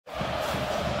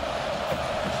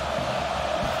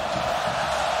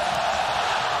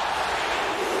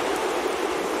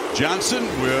Johnson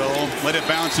will let it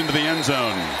bounce into the end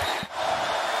zone.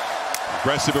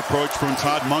 Aggressive approach from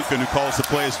Todd Monken, who calls the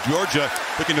play as Georgia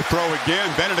looking to throw again.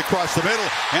 Bennett across the middle,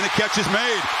 and the catch is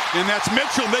made. And that's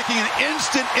Mitchell making an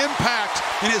instant impact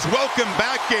in his welcome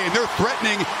back game. They're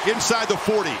threatening inside the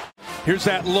 40. Here's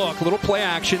that look, a little play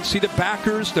action. See the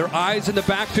backers, their eyes in the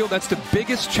backfield. That's the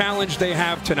biggest challenge they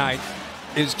have tonight.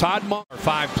 Is Todd Monken.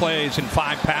 5 plays and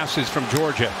 5 passes from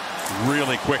Georgia.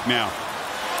 Really quick now.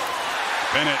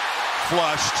 Bennett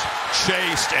flushed,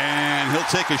 chased, and he'll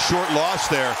take a short loss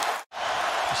there.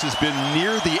 This has been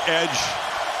near the edge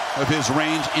of his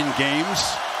range in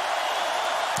games.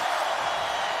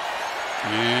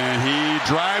 And he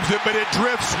drives it, but it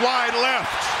drifts wide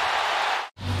left.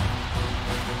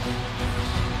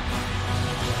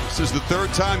 This is the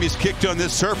 3rd time he's kicked on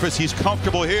this surface. He's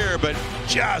comfortable here, but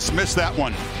just missed that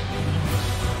one.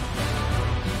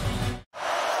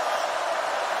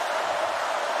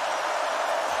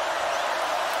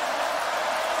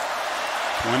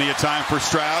 Plenty of time for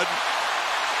Stroud.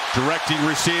 Directing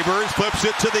receivers, flips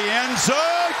it to the end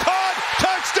zone. Caught!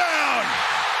 Touchdown!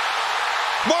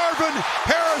 Marvin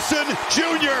Harrison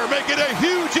Jr. making a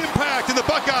huge impact, and the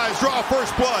Buckeyes draw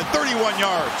first blood, 31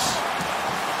 yards.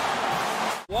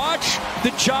 Watch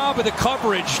the job of the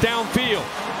coverage downfield.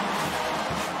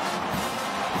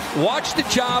 Watch the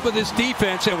job of this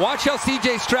defense, and watch how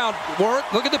C.J. Stroud work.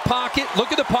 Look at the pocket.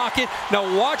 Look at the pocket.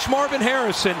 Now watch Marvin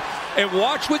Harrison, and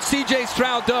watch what C.J.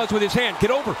 Stroud does with his hand.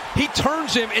 Get over. He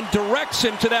turns him and directs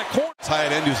him to that corner.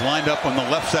 Tight end who's lined up on the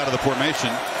left side of the formation.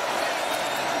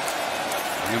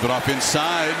 Hand it off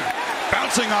inside.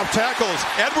 Bouncing off tackles.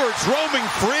 Edwards roaming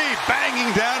free,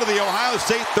 banging down to the Ohio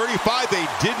State 35. They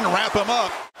didn't wrap him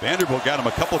up. Vanderbilt got him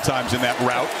a couple times in that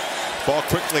route. Ball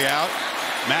quickly out.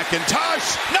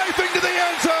 McIntosh knifing to the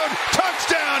end zone.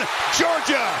 Touchdown,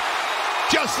 Georgia.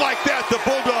 Just like that, the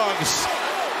Bulldogs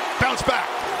bounce back.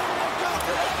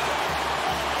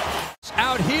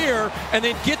 Out here, and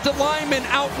then get the lineman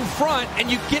out in front,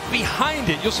 and you get behind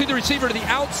it. You'll see the receiver to the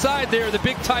outside there, the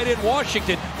big tight end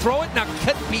Washington. Throw it, now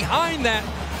cut behind that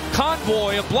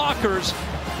convoy of blockers.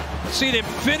 See them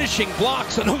finishing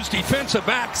blocks on those defensive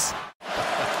backs.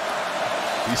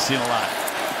 He's seen a lot.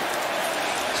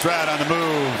 Stroud on the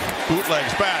move,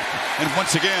 bootlegs back, and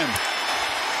once again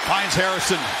finds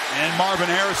Harrison, and Marvin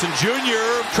Harrison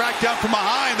Jr. tracked down from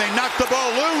behind. They knocked the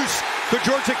ball loose. Could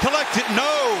Georgia collect it?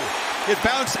 No. It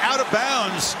bounced out of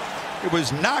bounds. It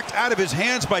was knocked out of his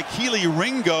hands by Keely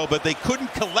Ringo, but they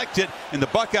couldn't collect it, and the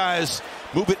Buckeyes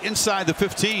move it inside the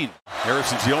 15.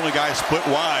 Harrison's the only guy split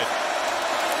wide.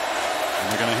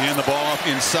 And they're going to hand the ball off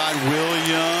inside.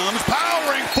 Williams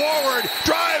powering forward,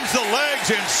 drives the legs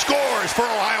and scores for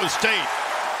Ohio State.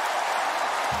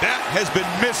 That has been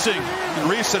missing in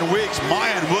recent weeks.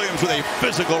 Mayan Williams with a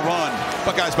physical run.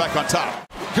 Buckeyes back on top.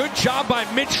 Good job by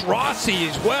Mitch Rossi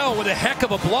as well with a heck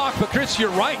of a block. But Chris, you're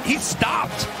right. He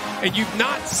stopped. And you've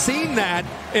not seen that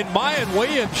in Mayan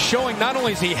Williams, showing not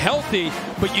only is he healthy,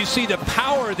 but you see the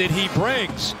power that he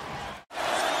brings.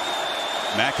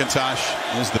 McIntosh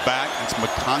is the back. It's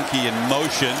McConkey in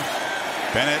motion.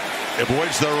 Bennett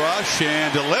avoids the rush and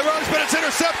delivers, but it's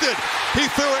intercepted. He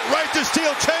threw it right to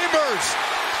Steel Chambers.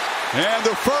 And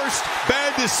the first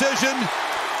bad decision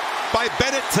by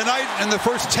Bennett tonight, and the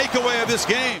first takeaway of this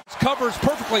game. Covers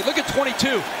perfectly. Look at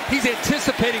 22. He's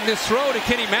anticipating this throw to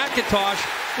Kenny McIntosh.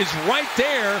 Is right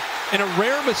there, and a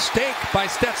rare mistake by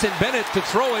Stetson Bennett to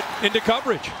throw it into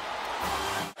coverage.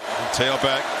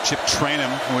 Tailback Chip Trainum,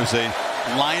 who was a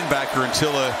linebacker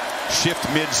until a shift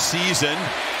mid-season.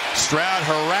 Stroud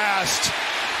harassed.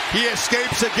 He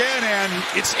escapes again, and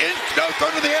it's in. No,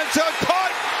 throw to the end zone.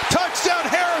 Caught. Touchdown,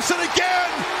 Harrison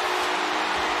again.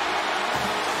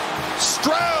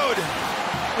 Stroud,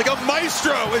 like a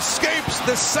maestro, escapes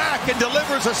the sack and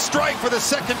delivers a strike for the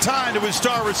 2nd time to his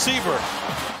star receiver.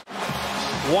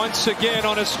 Once again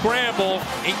on a scramble,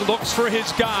 he looks for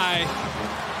his guy.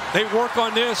 They work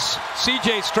on this.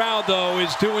 C.J. Stroud, though,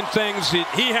 is doing things that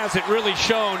he hasn't really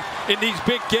shown in these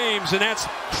big games, and that's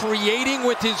creating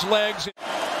with his legs.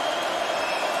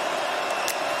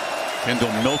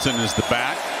 Kendall Milton is the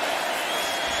back.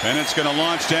 Bennett's going to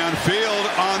launch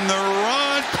downfield on the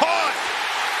run. Caught!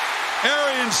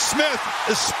 Arian Smith,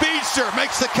 the speedster,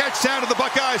 makes the catch down to the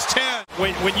Buckeyes 10.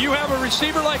 When you have a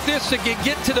receiver like this that can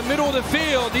get to the middle of the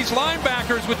field, these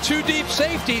linebackers with 2 deep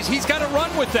safeties, he's got to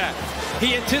run with that.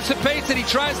 He anticipates that he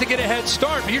tries to get a head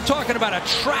start, but you're talking about a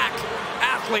track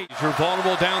athlete. You're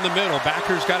vulnerable down the middle.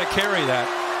 Backers got to carry that.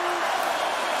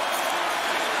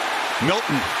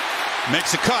 Milton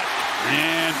makes a cut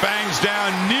and bangs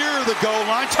down near the goal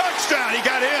line. Touchdown! He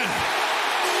got in.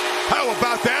 How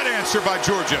about that answer by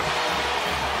Georgia?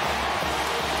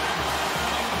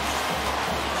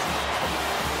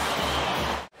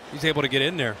 He's able to get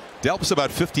in there. Delp's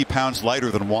about 50 pounds lighter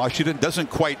than Washington.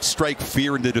 Doesn't quite strike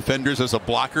fear into defenders as a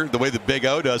blocker the way the Big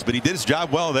O does, but he did his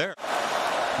job well there.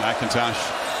 McIntosh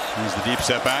uses the deep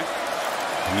set back.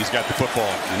 And he's got the football.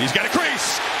 And he's got a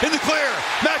crease in the clear.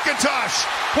 McIntosh,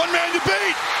 one man to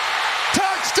beat.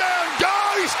 Touchdown.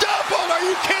 Oh, he stumbled. Are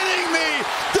you kidding me?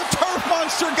 The turf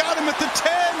monster got him at the 10.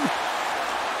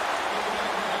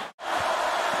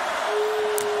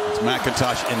 It's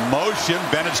McIntosh in motion.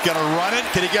 Bennett's going to run it.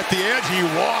 Can he get the edge? He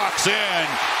walks in.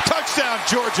 Touchdown,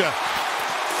 Georgia.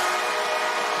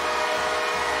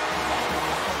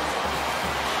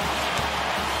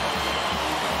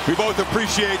 We both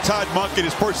appreciate Todd Monk and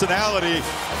his personality,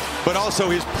 but also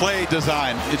his play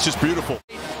design. It's just beautiful.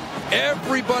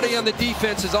 Everybody on the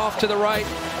defense is off to the right.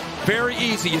 Very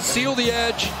easy. You seal the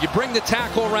edge, you bring the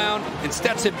tackle around, and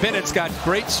Stetson Bennett's got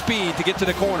great speed to get to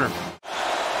the corner.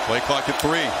 Play clock at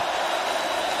 3.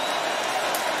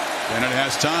 Bennett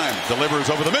has time. Delivers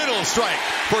over the middle. Strike.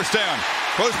 First down.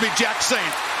 Crosby Jackson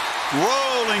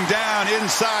rolling down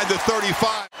inside the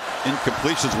 35.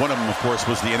 Incompletions. One of them, of course,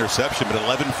 was the interception, but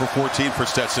 11 for 14 for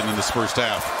Stetson in this first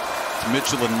half. It's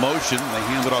Mitchell in motion. They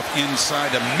hand it off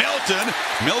inside to Milton.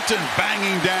 Milton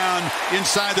banging down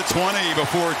inside the 20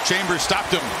 before Chambers stopped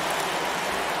him.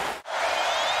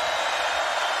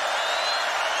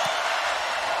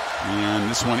 And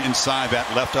this one inside that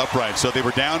left upright. So they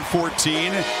were down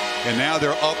 14, and now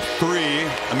they're up 3,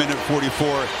 a minute 44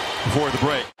 before the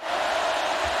break.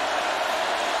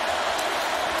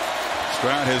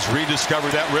 Stroud has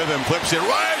rediscovered that rhythm, flips it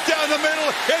right down the middle.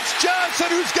 It's Johnson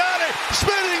who's got it,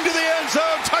 spinning to the end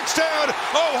zone. Touchdown,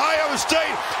 Ohio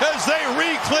State, as they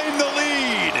reclaim the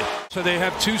lead. So they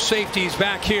have two safeties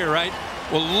back here, right?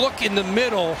 Well, look in the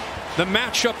middle, the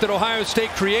matchup that Ohio State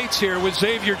creates here with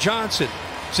Xavier Johnson.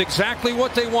 It's exactly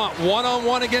what they want,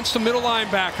 one-on-one against the middle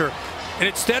linebacker. And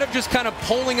instead of just kind of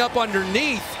pulling up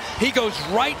underneath, he goes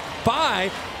right by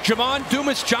Jamon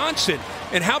Dumas-Johnson.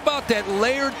 And how about that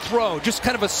layered throw? Just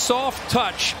kind of a soft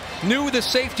touch. Knew the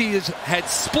safety had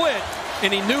split,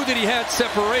 and he knew that he had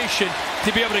separation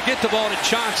to be able to get the ball to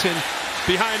Johnson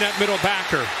behind that middle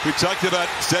backer. We talked about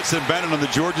Stetson Bennett on the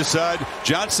Georgia side.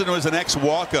 Johnson was an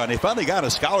ex-walk-on. He finally got a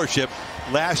scholarship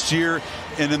last year,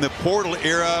 and in the portal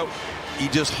era, he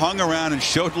just hung around and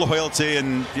showed loyalty,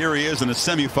 and here he is in the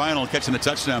semifinal catching a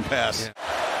touchdown pass. Yeah.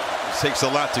 It takes a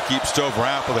lot to keep Stover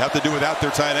out, but they have to do without their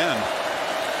tight end.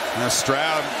 Now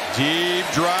Stroud, deep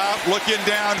drop, looking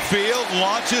downfield,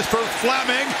 launches for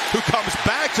Fleming, who comes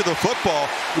back to the football.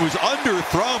 It was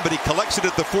underthrown, but he collects it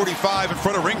at the 45 in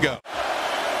front of Ringo.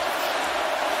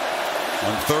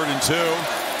 On 3rd and 2,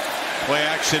 play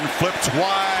action, flipped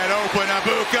wide open,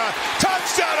 Abuka,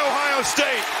 touchdown Ohio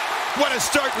State! What a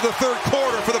start to the third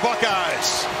quarter for the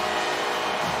Buckeyes.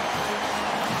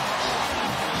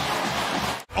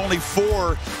 Only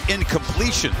 4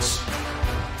 incompletions.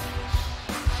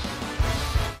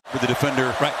 With the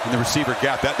defender and the receiver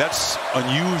gap. That's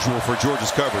unusual for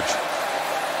Georgia's coverage.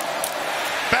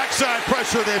 Backside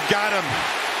pressure, they've got him.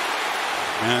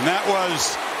 And that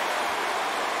was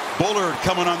Bullard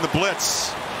coming on the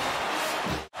blitz.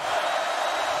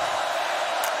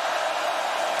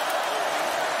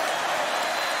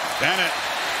 Bennett.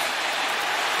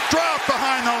 Drop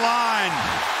behind the line.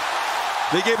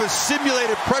 They gave a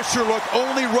simulated pressure look,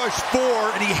 only rushed 4,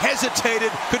 and he hesitated,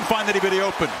 couldn't find anybody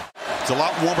open. It's a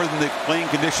lot warmer than the playing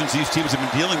conditions these teams have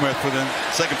been dealing with for the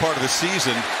second part of the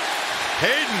season.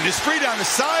 Hayden is free down the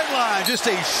sideline. Just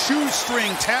a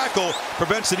shoestring tackle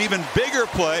prevents an even bigger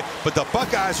play, but the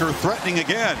Buckeyes are threatening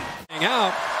again.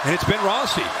 Out, and it's Ben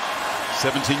Rossi.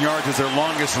 17 yards is their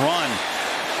longest run.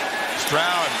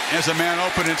 Stroud has a man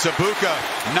open. It's Abuka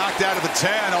knocked out of the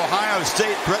 10. Ohio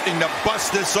State threatening to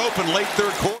bust this open late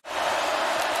third quarter.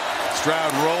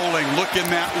 Stroud rolling, looking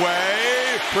that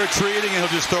way, retreating, and he'll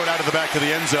just throw it out of the back of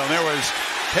the end zone. There was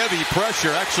heavy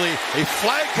pressure. Actually, a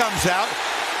flag comes out.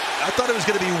 I thought it was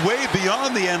going to be way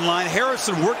beyond the end line.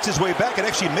 Harrison worked his way back and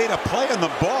actually made a play on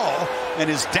the ball and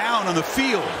is down on the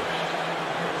field.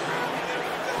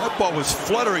 That ball was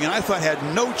fluttering and I thought had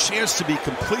no chance to be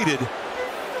completed.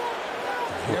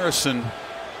 Harrison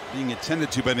being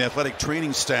attended to by the athletic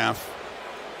training staff.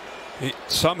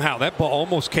 Somehow that ball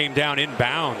almost came down in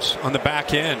bounds on the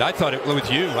back end. I thought it was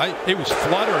you. It was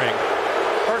fluttering.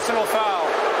 Personal foul,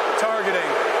 targeting,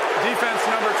 defense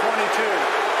number 22.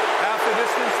 Half the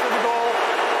distance to the goal,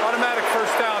 automatic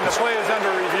first down. The play is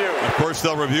under review. Of course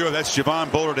they'll review it. That's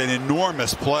Javon Bullard, an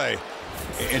enormous play.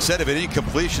 Instead of an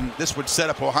incompletion, this would set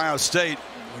up Ohio State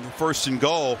with the 1st and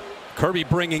goal. Kirby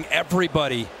bringing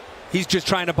everybody. He's just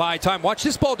trying to buy time. Watch,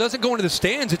 this ball doesn't go into the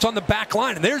stands. It's on the back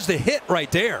line, and there's the hit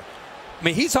right there. I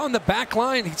mean, he's on the back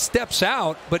line. He steps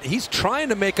out, but he's trying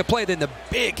to make a play. Then the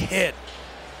big hit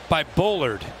by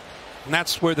Bullard. And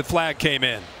that's where the flag came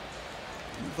in.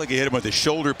 Looks like he hit him with his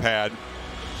shoulder pad.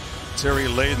 Terry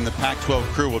Layden, the Pac-12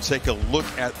 crew, will take a look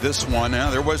at this one.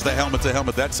 Now, there was the helmet to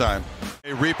helmet that time.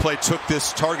 A replay took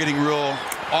this targeting rule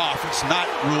off. It's not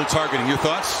rule targeting. Your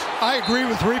thoughts? I agree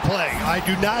with replay. I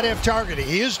do not have targeting.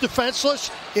 He is defenseless.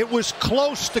 It was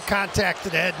close to contact to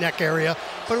the head neck area,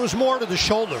 but it was more to the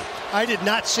shoulder. I did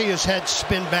not see his head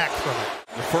spin back from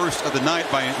it. The first of the night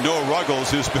by Noah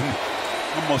Ruggles, who's been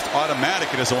almost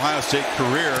automatic in his Ohio State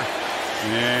career.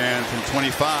 And from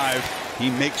 25, he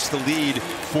makes the lead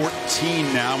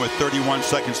 14 now with 31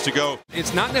 seconds to go.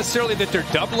 It's not necessarily that they're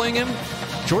doubling him.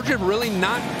 Georgia really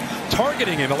not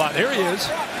targeting him a lot. There he is.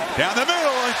 Down the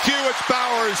middle on cue, it's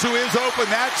Bowers, who is open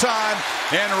that time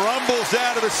and rumbles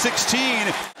down to the 16.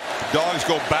 The Dogs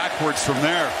go backwards from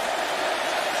there.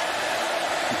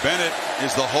 Bennett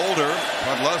is the holder.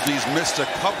 Podlesny's missed a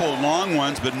couple long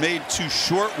ones, but made 2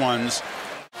 short ones.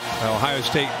 Ohio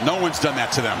State. No one's done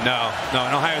that to them. No.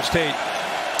 And Ohio State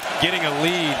getting a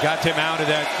lead got him out of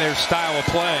their style of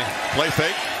play. Play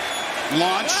fake.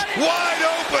 Launch. Wide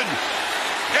open.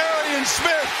 Arian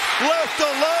Smith left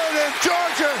alone, and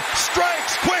Georgia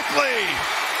strikes quickly.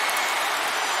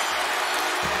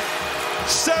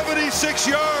 76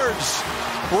 yards.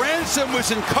 Ransom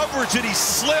was in coverage and he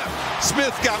slipped.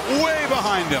 Smith got way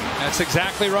behind him. That's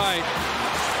exactly right.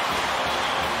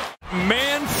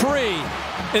 Man free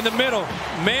in the middle.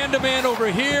 Man-to-man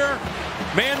over here.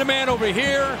 Man-to-man over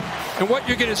here. And what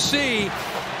you're going to see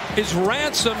is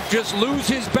Ransom just lose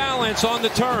his balance on the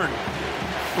turn.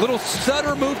 Little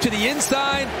stutter move to the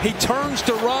inside. He turns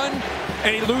to run,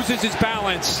 and he loses his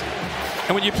balance.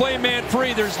 And when you play man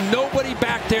free, there's nobody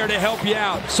back there to help you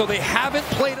out. So they haven't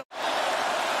played.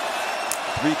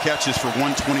 3 catches for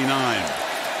 129.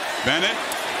 Bennett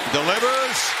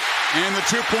delivers, and the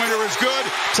 2-pointer is good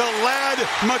to Ladd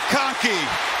McConkey.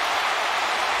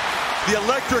 The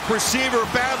electric receiver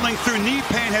battling through knee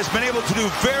pain has been able to do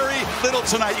very little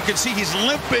tonight. You can see he's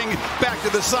limping back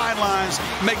to the sidelines,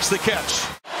 makes the catch.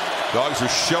 Dogs are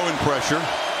showing pressure.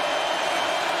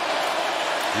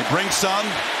 He brings some.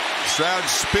 Stroud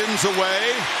spins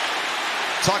away,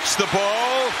 tucks the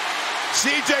ball.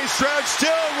 C.J. Stroud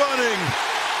still running.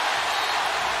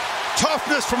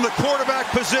 Toughness from the quarterback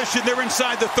position. They're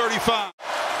inside the 35.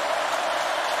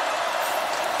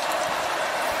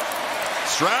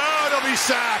 Stroud will be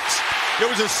sacked. It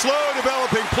was a slow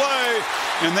developing play,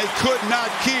 and they could not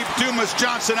keep Dumas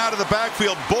Johnson out of the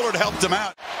backfield. Bullard helped him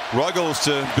out. Ruggles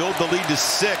to build the lead to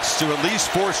 6 to at least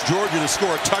force Georgia to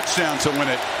score a touchdown to win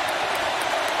it.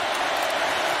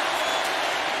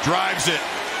 Drives it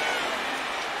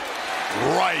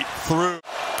right through.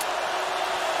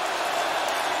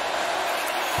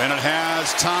 Bennett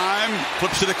has time,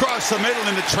 flips it across the middle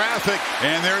into traffic,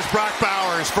 and there's Brock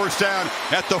Bowers, first down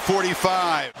at the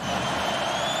 45.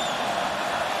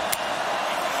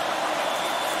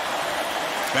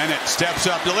 Bennett steps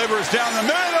up, delivers down the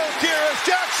middle. Kyrus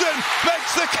Jackson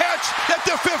makes the catch at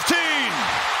the 15.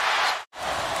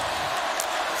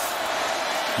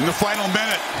 In the final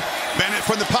minute, Bennett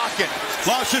from the pocket,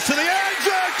 launches to the end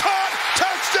zone, caught,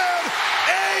 touchdown,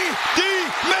 A.D.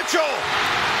 Mitchell.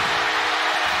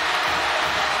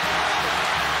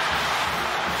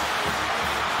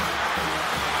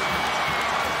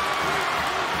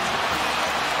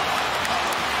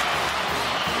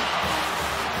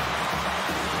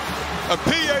 A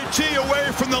PAT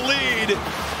away from the lead.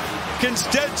 Can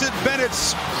Stetson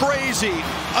Bennett's crazy,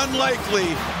 unlikely,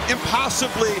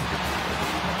 impossibly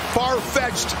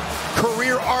far-fetched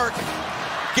career arc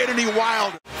get any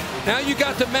wilder? Now you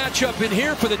got the matchup in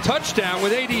here for the touchdown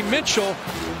with A.D. Mitchell.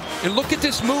 And look at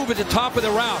this move at the top of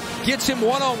the route. Gets him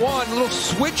one-on-one, a little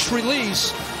switch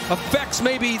release. Affects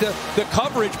maybe the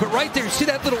coverage, but right there, you see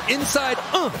that little inside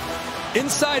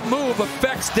move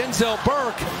affects Denzel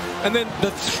Burke. And then the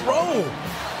throw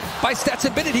by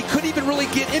Stetson Bennett, he couldn't even really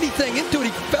get anything into it.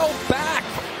 He fell back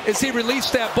as he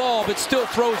released that ball, but still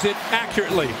throws it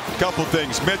accurately. Couple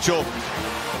things. Mitchell,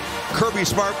 Kirby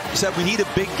Smart said we need a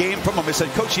big game from him. He said,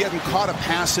 Coach, he hasn't caught a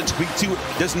pass since week 2.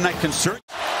 Doesn't that concern?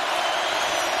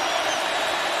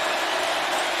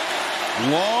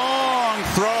 Long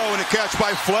throw and a catch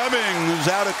by Fleming, who's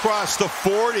out across the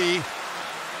 40.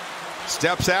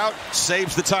 Steps out,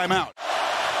 saves the timeout.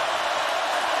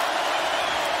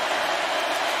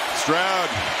 Stroud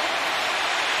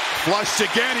flushed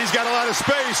again. He's got a lot of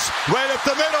space. Right up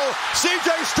the middle.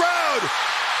 C.J. Stroud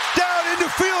down into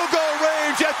field goal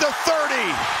range at the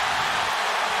 30.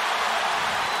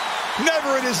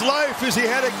 Never in his life has he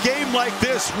had a game like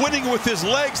this, winning with his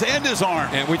legs and his arm.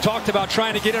 And we talked about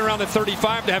trying to get around the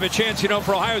 35 to have a chance,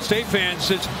 for Ohio State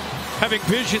fans. It's having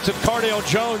visions of Cardale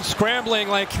Jones scrambling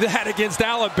like that against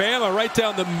Alabama right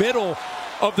down the middle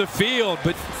of the field.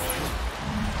 But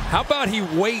how about he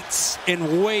waits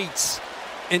and waits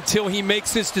until he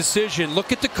makes his decision?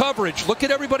 Look at the coverage. Look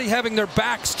at everybody having their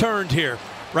backs turned here,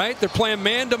 right? They're playing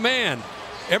man-to-man.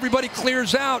 Everybody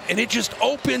clears out, and it just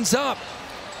opens up.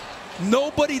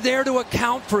 Nobody there to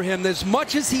account for him. As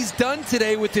much as he's done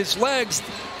today with his legs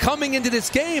coming into this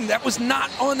game, that was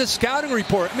not on the scouting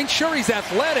report. I mean, sure, he's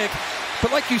athletic,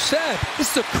 but like you said,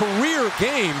 this is a career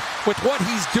game with what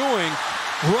he's doing,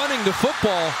 running the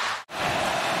football.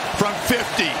 From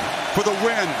 50 for the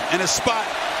win and a spot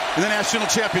in the national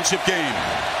championship game.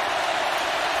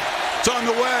 It's on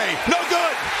the way. No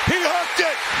good. He hooked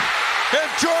it. And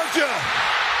Georgia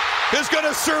is going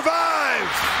to survive.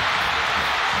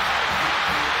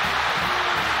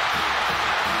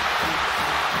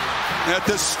 At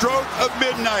the stroke of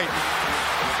midnight,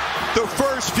 the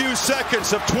first few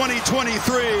seconds of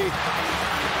 2023,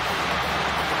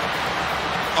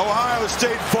 Ohio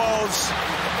State falls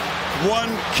one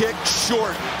kick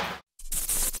short.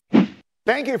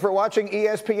 Thank you for watching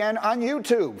ESPN on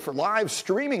YouTube. For live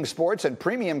streaming sports and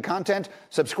premium content,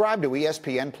 subscribe to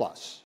ESPN+.